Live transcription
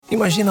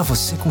Imagina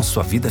você com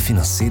sua vida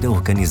financeira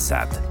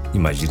organizada.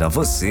 Imagina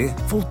você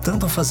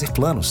voltando a fazer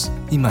planos.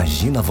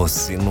 Imagina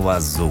você no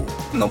azul.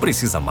 Não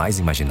precisa mais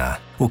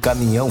imaginar. O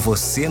caminhão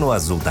Você no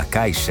Azul da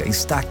Caixa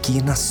está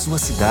aqui na sua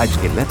cidade.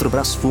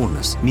 Eletrobras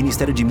Furnas,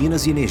 Ministério de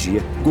Minas e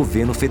Energia,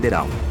 Governo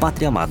Federal,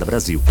 Pátria Amada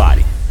Brasil.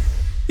 Pare.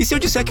 E se eu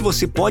disser que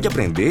você pode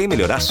aprender e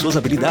melhorar suas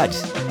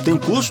habilidades? Tem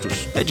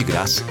custos? É de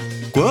graça.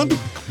 Quando?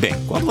 Bem,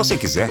 quando você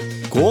quiser.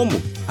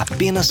 Como?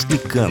 Apenas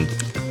clicando.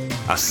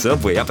 A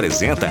Subway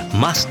apresenta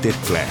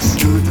Masterclass.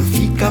 Tudo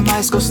fica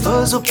mais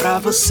gostoso pra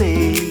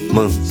você.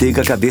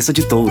 Manteiga cabeça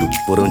de touro,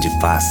 por onde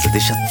passa,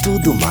 deixa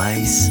tudo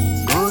mais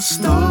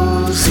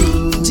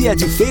gostoso. Dia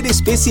de feira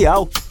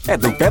especial. É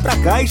do pé pra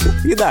caixa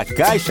e da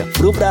caixa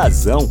pro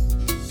brasão.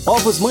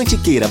 Ovos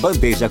Mantiqueira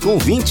bandeja com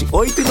 20, R$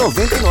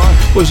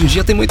 8,99. Hoje em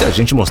dia tem muita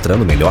gente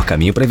mostrando o melhor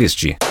caminho para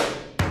investir.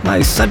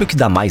 Mas sabe o que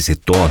dá mais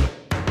retorno?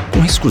 Com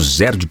risco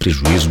zero de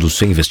prejuízo do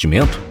seu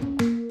investimento?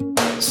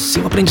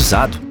 Seu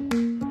aprendizado.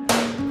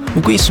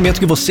 O conhecimento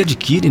que você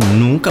adquire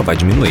nunca vai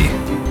diminuir.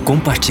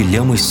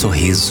 Compartilhamos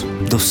sorriso,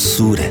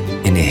 doçura,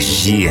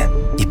 energia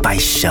e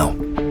paixão.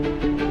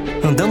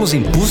 Andamos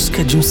em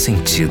busca de um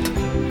sentido.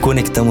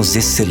 Conectamos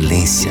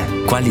excelência,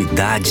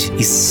 qualidade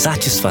e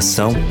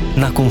satisfação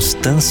na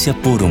constância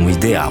por um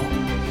ideal.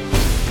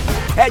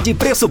 É de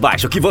preço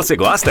baixo que você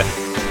gosta?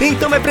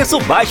 Então é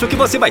preço baixo que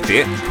você vai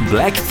ter.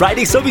 Black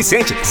Friday São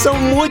Vicente. São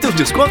muitos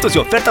descontos e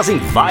ofertas em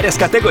várias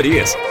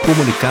categorias.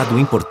 Comunicado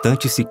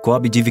importante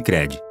Sicoob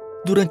Divicred.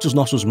 Durante os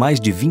nossos mais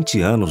de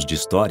 20 anos de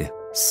história,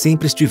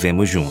 sempre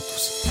estivemos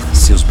juntos.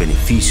 Seus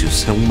benefícios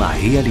são uma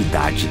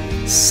realidade,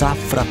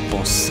 safra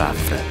após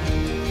safra.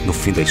 No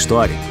fim da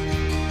história,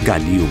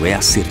 Galil é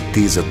a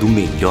certeza do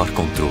melhor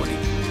controle.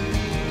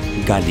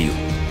 Galil,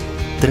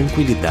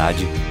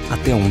 tranquilidade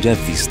até onde a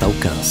vista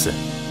alcança.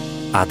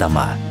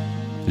 Adamar,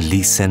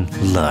 listen,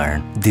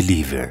 learn,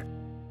 deliver.